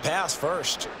playing for the pass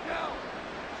first.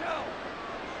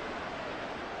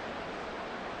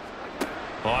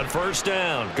 On 1st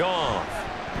down, Goff.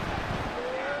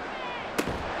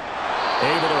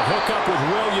 Able to hook up with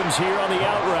Williams here on the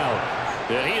out route.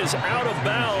 And he is out of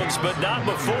bounds, but not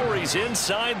before he's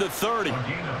inside the 30.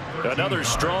 Another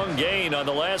strong gain on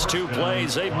the last 2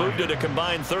 plays. They've moved it a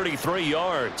combined 33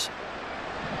 yards.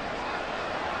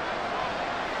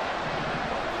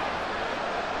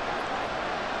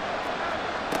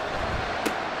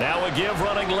 Now a give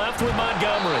running left with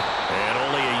Montgomery. And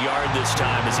only a yard this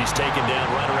time as he's taken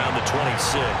down right around the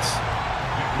 26.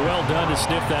 Well done to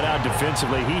sniff that out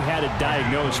defensively. He had it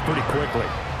diagnosed pretty quickly.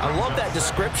 I love that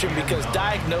description because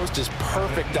diagnosed is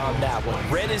perfect on that one.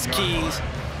 Read his keys,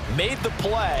 made the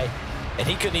play, and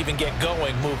he couldn't even get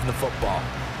going moving the football.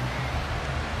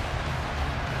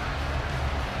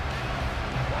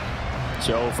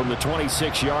 So from the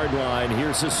 26-yard line,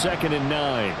 here's a 2nd and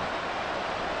 9.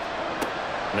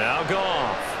 Now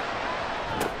Goff.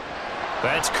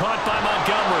 That's caught by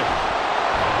Montgomery.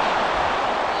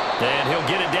 And he'll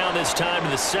get it down this time to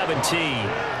the 17.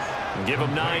 And give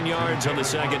him 9 yards on the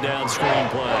 2nd down screen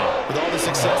play. With all the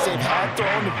success they've had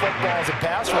throwing the football as a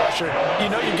pass rusher, you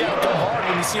know you got to come hard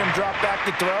when you see him drop back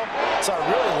to throw. So I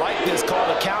really like this call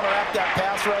to counteract that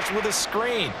pass rush with a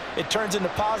screen. It turns into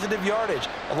positive yardage.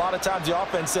 A lot of times the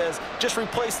offense says, just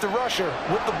replace the rusher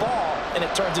with the ball, and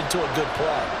it turns into a good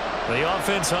play. The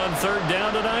offense on 3rd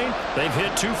down tonight, they've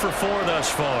hit 2 for 4 thus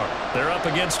far. They're up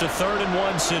against a 3rd and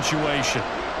 1 situation.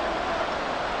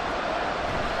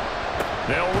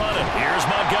 They'll run it. Here's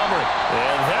Montgomery.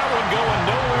 And that one going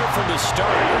nowhere from the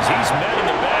start as he's met in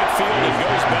the backfield and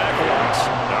goes backwards.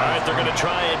 All right, they're going to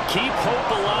try and keep hope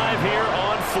alive here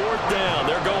on 4th down.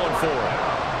 They're going for it.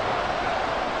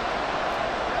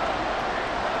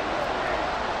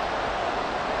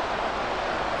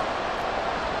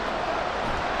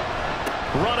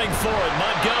 Running for it,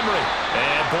 Montgomery.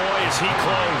 And boy, is he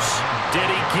close. Did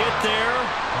he get there?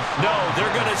 No,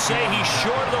 they're going to say he's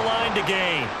short of the line to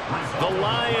gain. The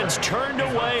Lions turned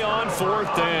away on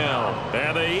 4th down.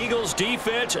 And the Eagles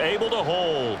defense able to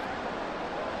hold.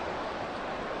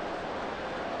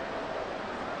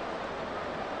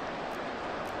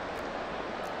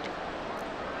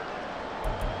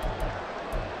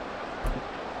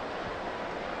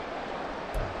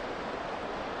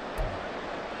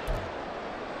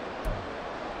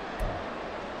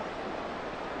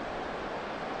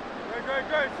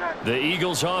 The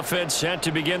Eagles offense set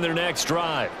to begin their next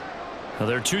drive. Now,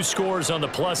 there are 2 scores on the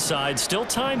plus side. Still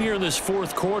time here in this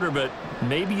 4th quarter, but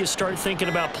maybe you start thinking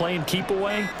about playing keep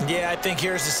away? Yeah, I think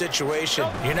here's the situation.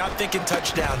 You're not thinking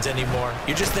touchdowns anymore.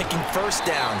 You're just thinking first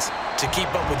downs. To keep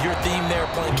up with your theme there,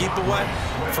 playing keep away,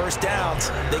 first downs,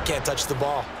 they can't touch the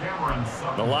ball.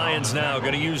 The Lions now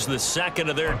going to use the second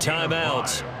of their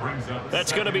timeouts.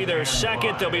 That's going to be their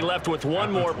second. They'll be left with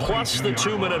 1 more plus the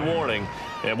 2-minute warning,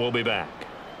 and we'll be back.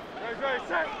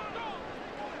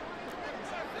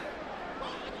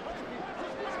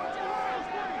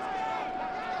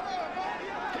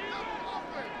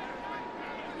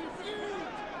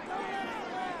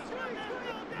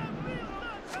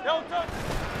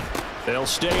 They'll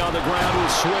stay on the ground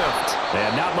with Swift.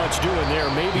 And not much doing there,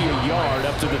 maybe a yard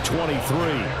up to the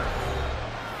 23.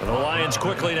 The Lions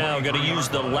quickly now going to use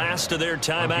the last of their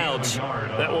timeouts.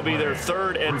 That will be their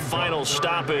 3rd and final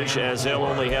stoppage, as they'll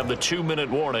only have the 2-minute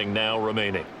warning now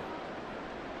remaining.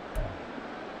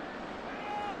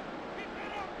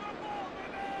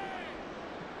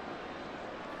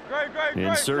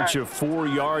 In search of 4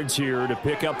 yards here to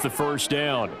pick up the first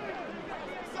down.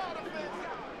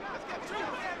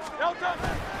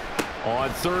 On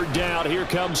 3rd down, here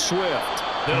comes Swift.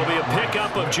 There'll be a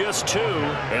pickup of just 2,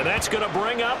 and that's going to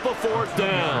bring up a 4th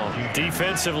down.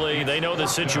 Defensively, they know the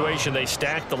situation. They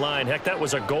stacked the line. Heck, that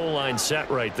was a goal line set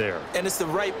right there. And it's the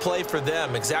right play for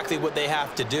them, exactly what they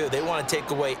have to do. They want to take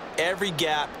away every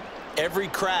gap, every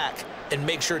crack, and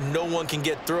make sure no one can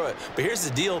get through it. But here's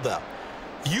the deal, though.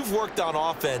 You've worked on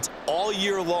offense all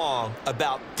year long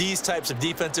about these types of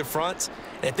defensive fronts,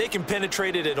 and if they can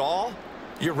penetrate it at all,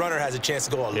 your runner has a chance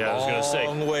to go a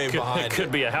long way behind it.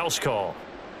 Could be a house call.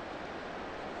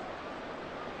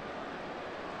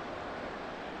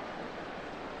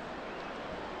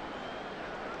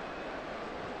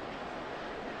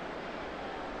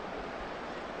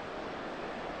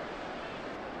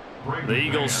 The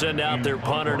Eagles send out their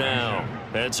punter now.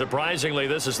 And surprisingly,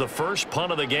 this is the first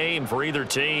punt of the game for either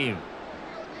team.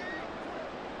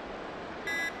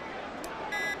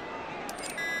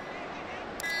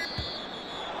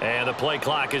 And the play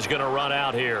clock is going to run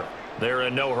out here. They're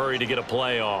in no hurry to get a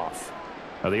play off.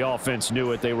 Now, the offense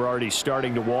knew it. They were already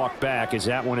starting to walk back as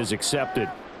that one is accepted.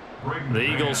 The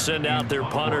Eagles send out their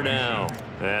punter now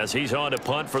as he's on to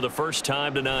punt for the first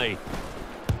time tonight.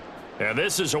 And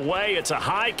this is away. It's a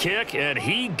high kick, and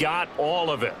he got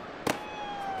all of it.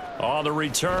 On the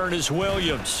return is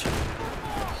Williams.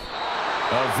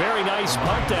 A very nice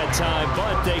punt that time,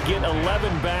 but they get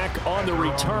 11 back on the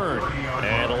return.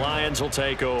 And the Lions will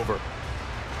take over.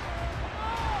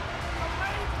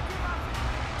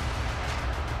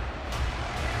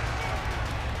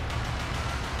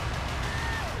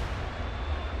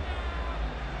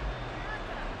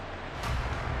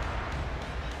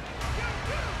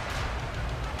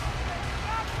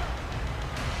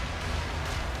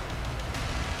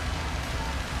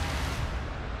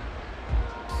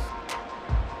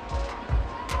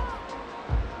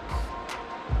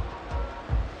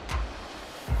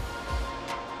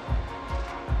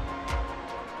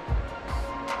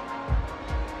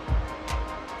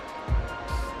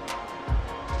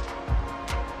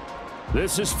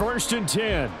 This is 1st and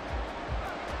 10.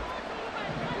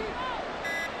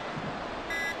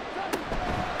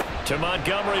 To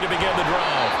Montgomery to begin the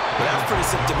drive. But that's pretty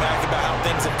symptomatic about how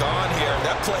things have gone here.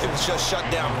 That play was just shut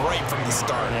down right from the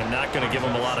start. And not going to give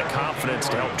them a lot of confidence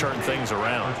to help turn things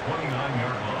around.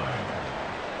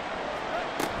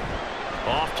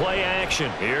 Off play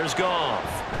action. Here's Goff.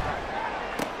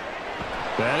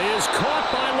 That is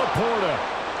caught by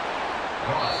Laporta.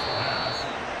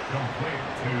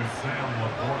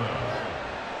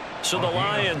 So the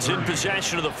Lions in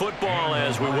possession of the football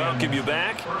as we welcome you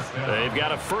back. They've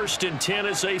got a 1st and 10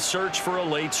 as they search for a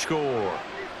late score.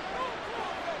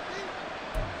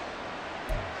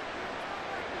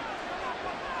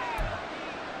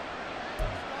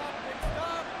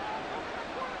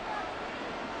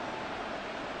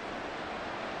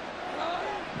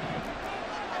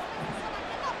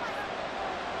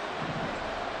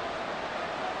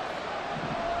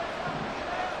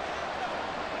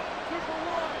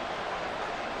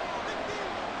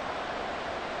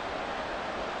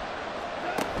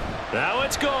 Now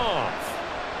it's Goff.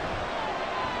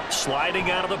 Sliding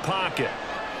out of the pocket.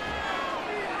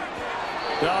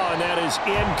 Oh, and that is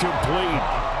incomplete.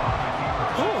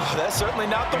 Whew, that's certainly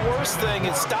not the worst thing.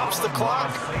 It stops the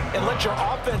clock and lets your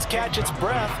offense catch its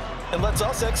breath and lets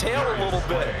us exhale a little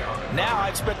bit. Now I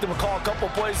expect them to call a couple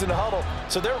plays in the huddle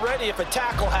so they're ready if a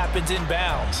tackle happens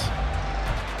inbounds.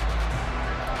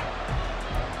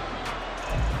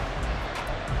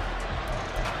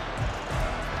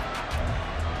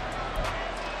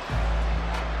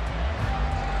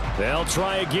 They'll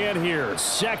try again here.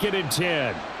 2nd and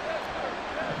 10.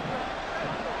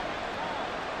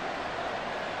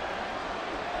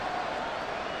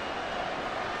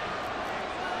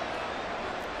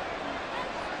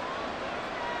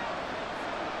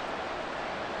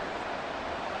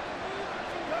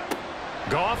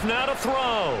 Goff now to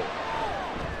throw.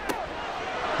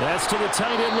 That's to the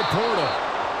tight end,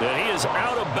 Laporta. And he is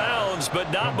out of bounds,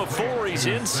 but not before he's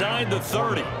inside the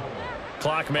 30.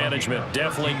 Clock management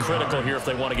definitely critical here if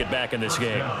they want to get back in this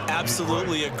game.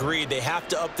 Absolutely agreed. They have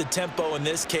to up the tempo in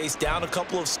this case, down a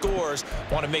couple of scores.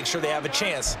 Want to make sure they have a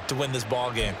chance to win this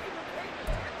ball game.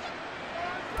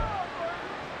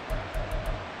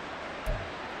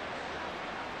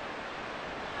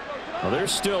 Well,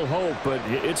 there's still hope, but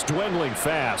it's dwindling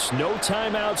fast. No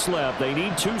timeouts left. They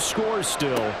need 2 scores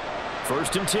still.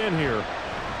 1st and 10 here.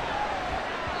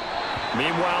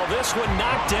 Meanwhile, this one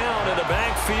knocked down in the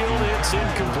backfield. It's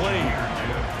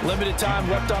incomplete. Limited time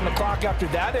left on the clock after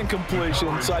that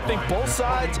incompletion, so I think both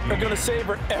sides are going to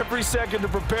savor every second to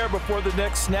prepare before the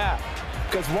next snap.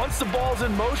 Because once the ball's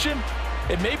in motion,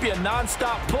 it may be a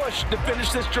non-stop push to finish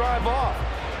this drive off.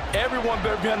 Everyone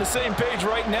better be on the same page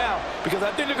right now because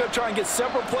I think they're going to try and get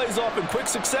several plays off in quick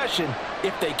succession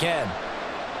if they can.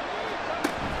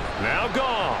 Now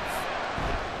Goff.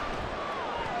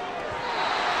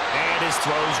 And his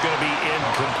throw's going to be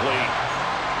incomplete.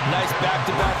 Nice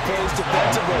back-to-back plays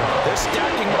defensively. They're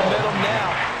stacking momentum now.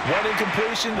 1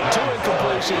 incompletion, 2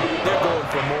 incompletion. They're going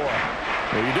for more.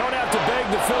 Well, you don't have to beg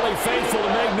the Philly faithful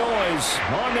to make noise.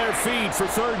 On their feet for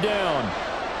 3rd down.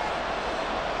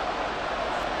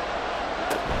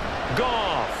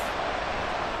 Goff.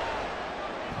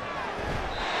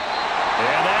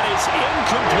 And that is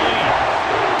incomplete.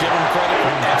 Give them credit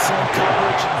for excellent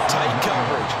coverage, tight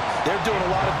coverage. They're doing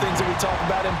a lot of things that we talk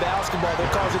about in basketball. They're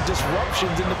causing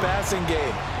disruptions in the passing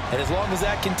game. And as long as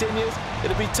that continues,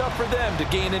 it'll be tough for them to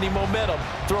gain any momentum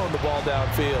throwing the ball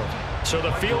downfield. So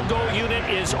the field goal unit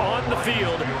is on the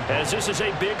field as this is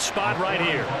a big spot right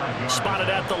here. Spotted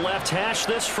at the left hash,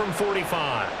 this from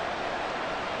 45.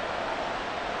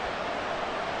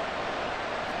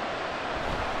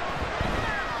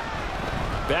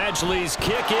 Badgley's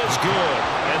kick is good,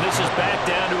 and this is back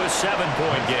down to a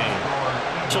 7-point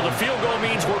game. So the field goal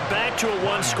means we're back to a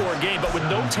 1-score game, but with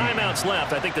no timeouts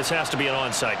left, I think this has to be an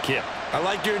onside kick. I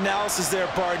like your analysis there,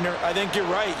 partner. I think you're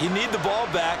right. You need the ball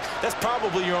back. That's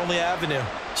probably your only avenue.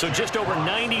 So just over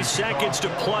 90 seconds to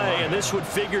play, and this would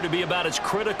figure to be about as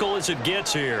critical as it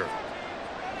gets here.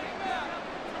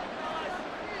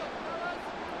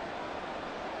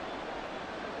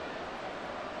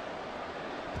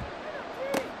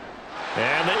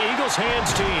 And the Eagles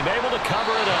hands team able to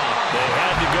cover it up. They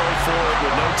had to go for it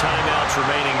with no timeouts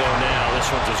remaining, though now. This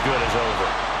one's as good as over.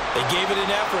 They gave it an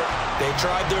effort. They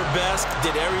tried their best,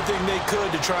 did everything they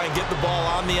could to try and get the ball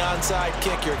on the onside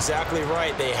kick. You're exactly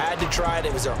right. They had to try it.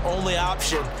 It was their only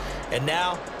option. And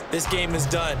now this game is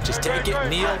done. Just take it,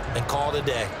 kneel, and call it a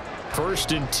day.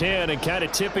 1st and 10, and kind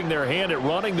of tipping their hand at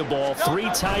running the ball. 3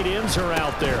 tight ends are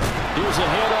out there. Here's a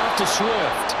handoff to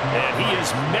Swift. And he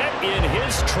is met in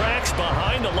his tracks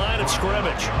behind the line of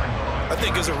scrimmage. I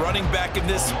think as a running back in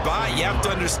this spot, you have to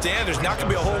understand there's not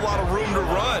going to be a whole lot of room to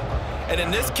run. And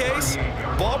in this case,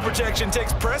 ball protection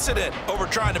takes precedent over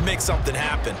trying to make something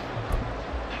happen.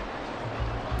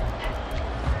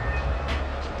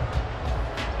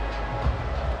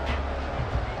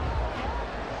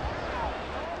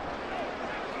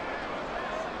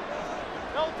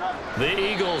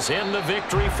 The Eagles in the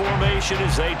victory formation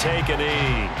as they take a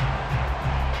knee.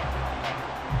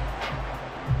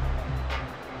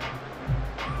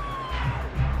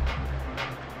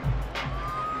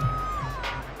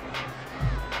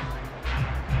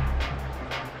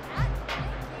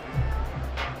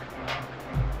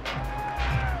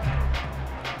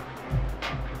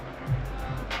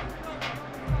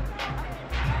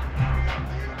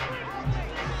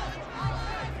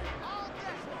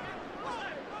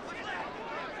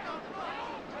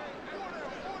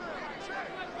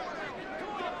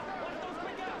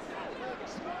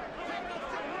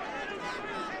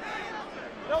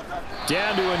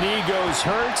 Down to a knee goes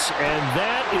Hurts, and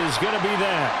that is going to be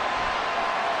that.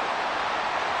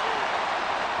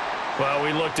 Well,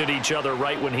 we looked at each other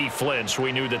right when he flinched.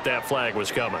 We knew that that flag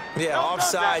was coming. Yeah,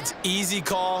 offsides, easy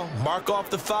call. Mark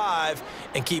off the 5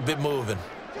 and keep it moving.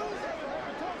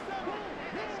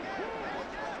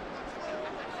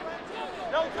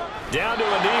 Down to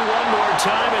a knee one more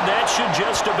time, and that should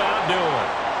just about do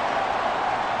it.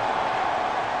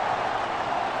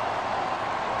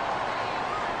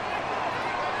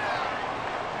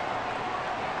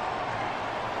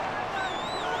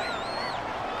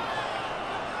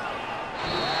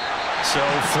 So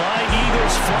Flying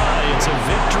Eagles fly. It's a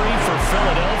victory for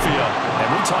Philadelphia. And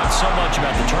we talked so much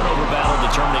about the turnover battle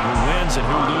determining who wins and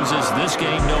who loses. This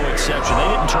game, no exception. They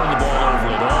didn't turn the ball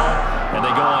over at all, and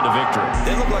they go on to victory.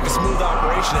 They looked like a smooth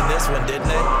operation in this one, didn't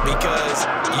they? Because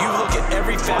you look at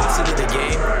every facet of the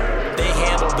game, they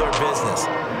handled their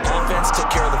business. Offense took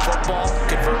care of the football,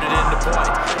 converted it into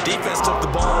points. Defense took the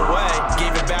ball away,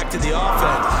 gave it back to the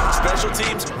offense. Special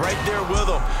teams right there with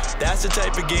them. That's the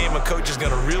type of game a coach is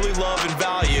going to really love and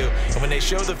value. And when they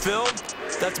show the film,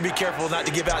 they have to be careful not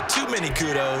to give out too many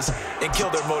kudos and kill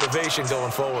their motivation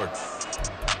going forward.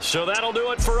 So that'll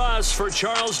do it for us. For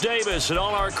Charles Davis and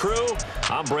all our crew,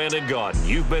 I'm Brandon Gaudin.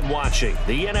 You've been watching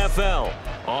the NFL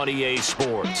on EA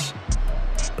Sports.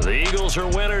 The Eagles are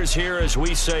winners here as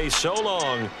we say so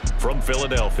long from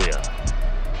Philadelphia.